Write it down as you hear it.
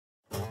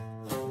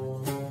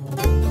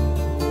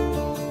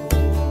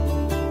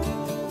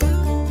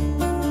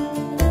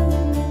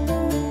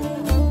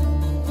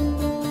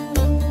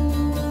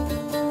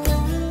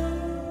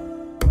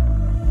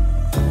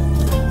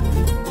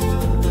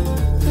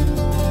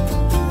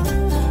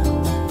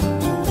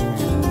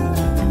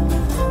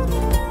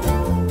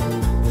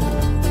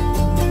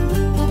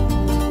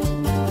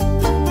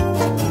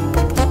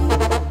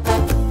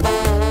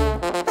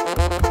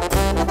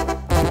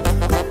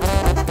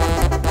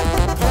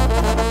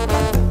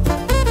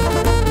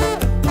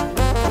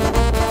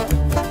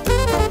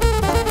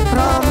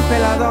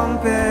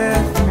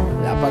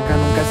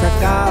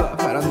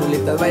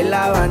farandulitas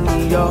bailaban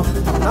y yo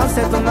no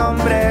sé tu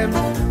nombre,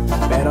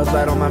 pero tu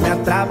aroma me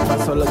atrapa,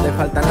 solo te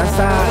faltan las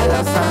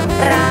alas.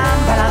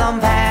 Rompe la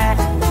Dompe,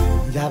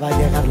 ya va a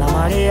llegar la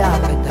María,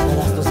 que te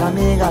verás tus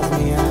amigas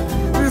mías.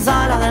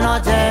 Sola de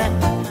noche,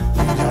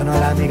 yo no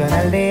la digo en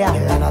el día,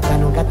 la nota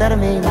nunca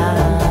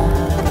termina.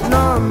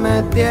 No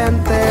me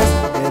tientes,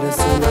 eres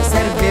una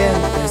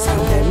serpiente, sal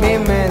de mi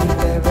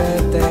mente,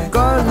 vete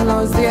con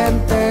los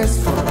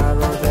dientes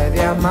forrados de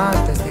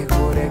diamantes, te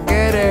juré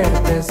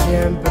quererte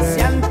siempre.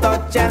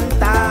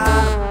 180,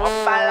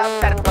 opa los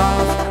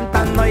tercos,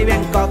 cantando y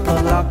bien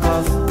cocos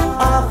locos.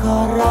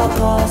 Ojos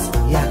rojos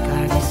y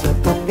acaricio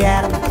tu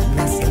pierna,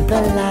 me siento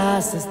en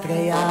las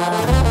estrellas.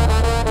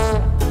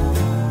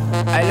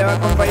 Ahí le va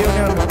compa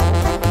Junior,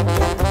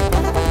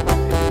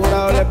 pura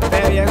doble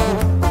P, viejo.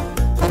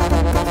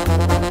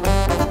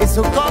 Y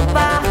su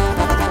compa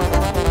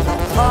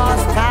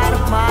Óscar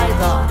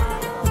Maydon,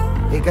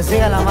 y que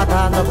siga la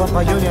matando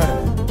compa Junior.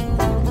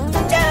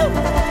 ¡Chau!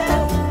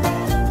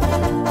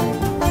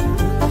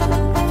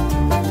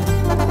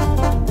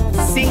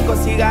 5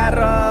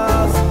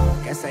 cigarros,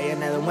 que se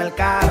llene de humo el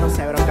carro,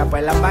 si hay bronca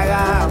pues la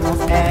pagamos,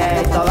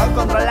 ey, todo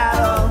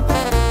controlado.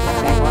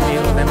 Tengo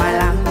amigos de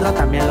malandro,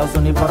 también los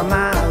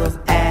uniformados,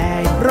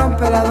 ey.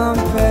 Rompe la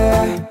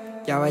dompe,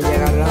 ya va a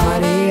llegar la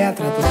María,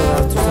 trato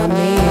todas tus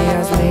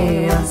amigas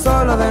mías.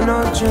 Solo de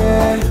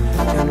noche,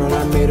 ya no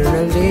la miro en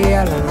el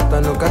día, la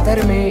nota nunca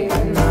termina.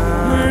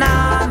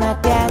 No me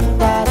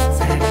tientes,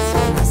 eres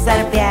una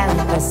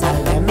serpiente,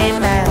 sal de mi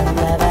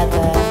mente,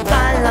 vete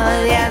con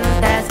los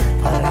dientes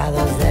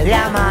forrados de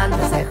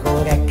diamantes, te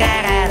juré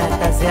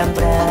quererte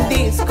siempre.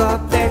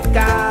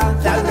 Discoteca,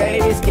 las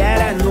babies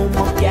quieren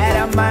humo,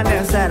 quieren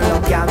amanecer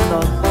loqueando.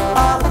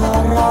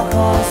 Ojos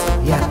rojos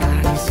y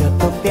acaricio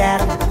tu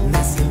pierna,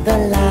 me siento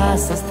en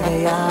las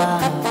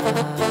estrellas.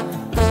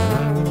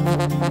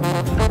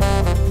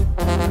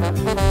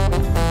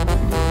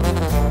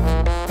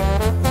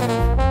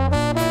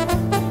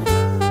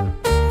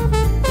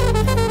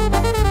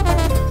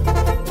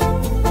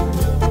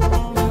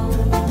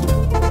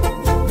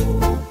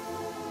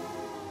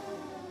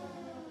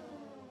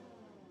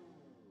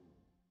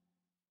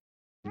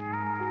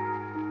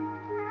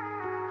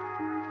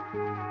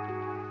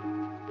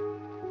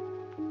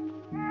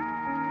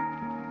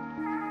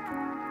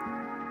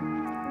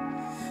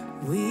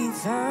 We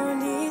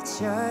found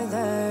each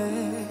other.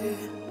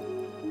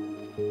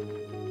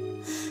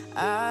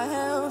 I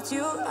helped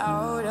you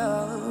out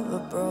of a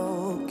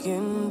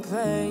broken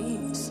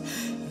place.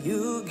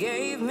 You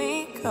gave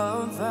me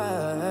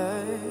comfort.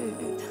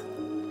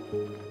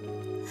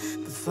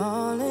 But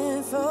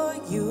falling for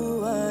you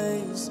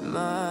was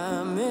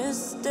my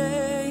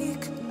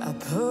mistake. I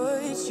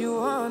put you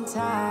on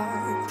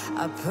top.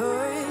 I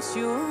put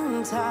you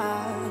on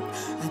top.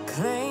 I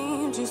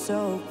claimed you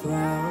so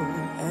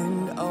proud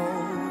and openly.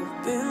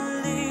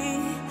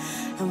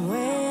 And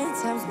when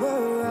times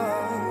were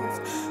rough,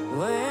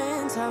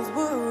 when times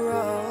were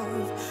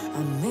rough, I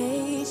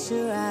made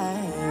sure I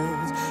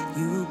held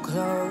you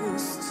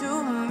close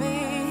to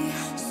me.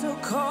 So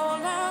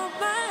call out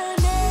my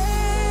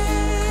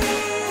name.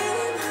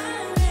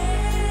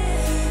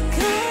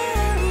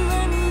 Call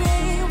my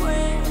name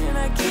when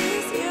I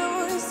kiss you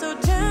so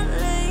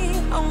gently.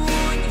 I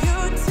want you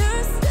to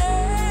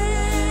stay.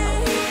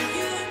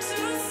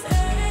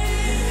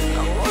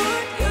 I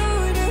want you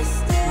to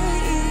stay.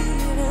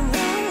 Even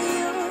though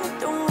you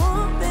don't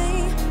want me,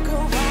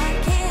 girl, why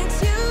can't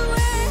you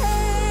wait?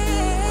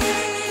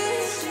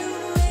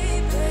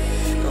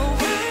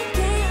 Why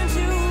can't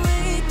you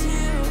wait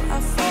till I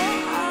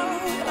fall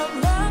out of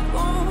love?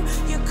 Won't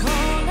you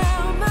call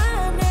out my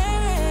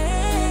name?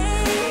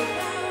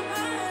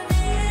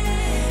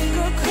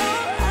 Girl,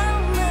 call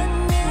out my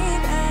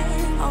name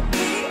and I'll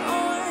be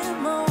on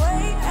my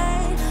way.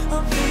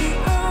 I'll be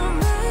on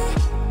my.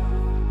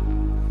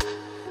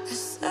 I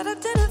said I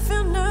didn't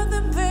feel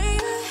nothing,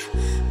 baby,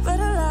 but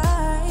I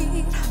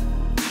lied.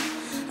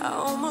 I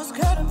almost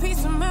cut a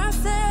piece of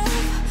myself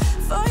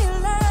for your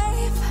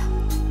life.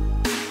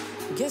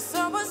 Guess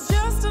I was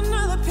just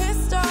another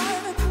pissed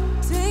off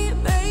till you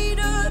made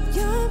up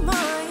your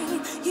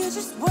mind. You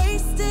just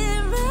wasted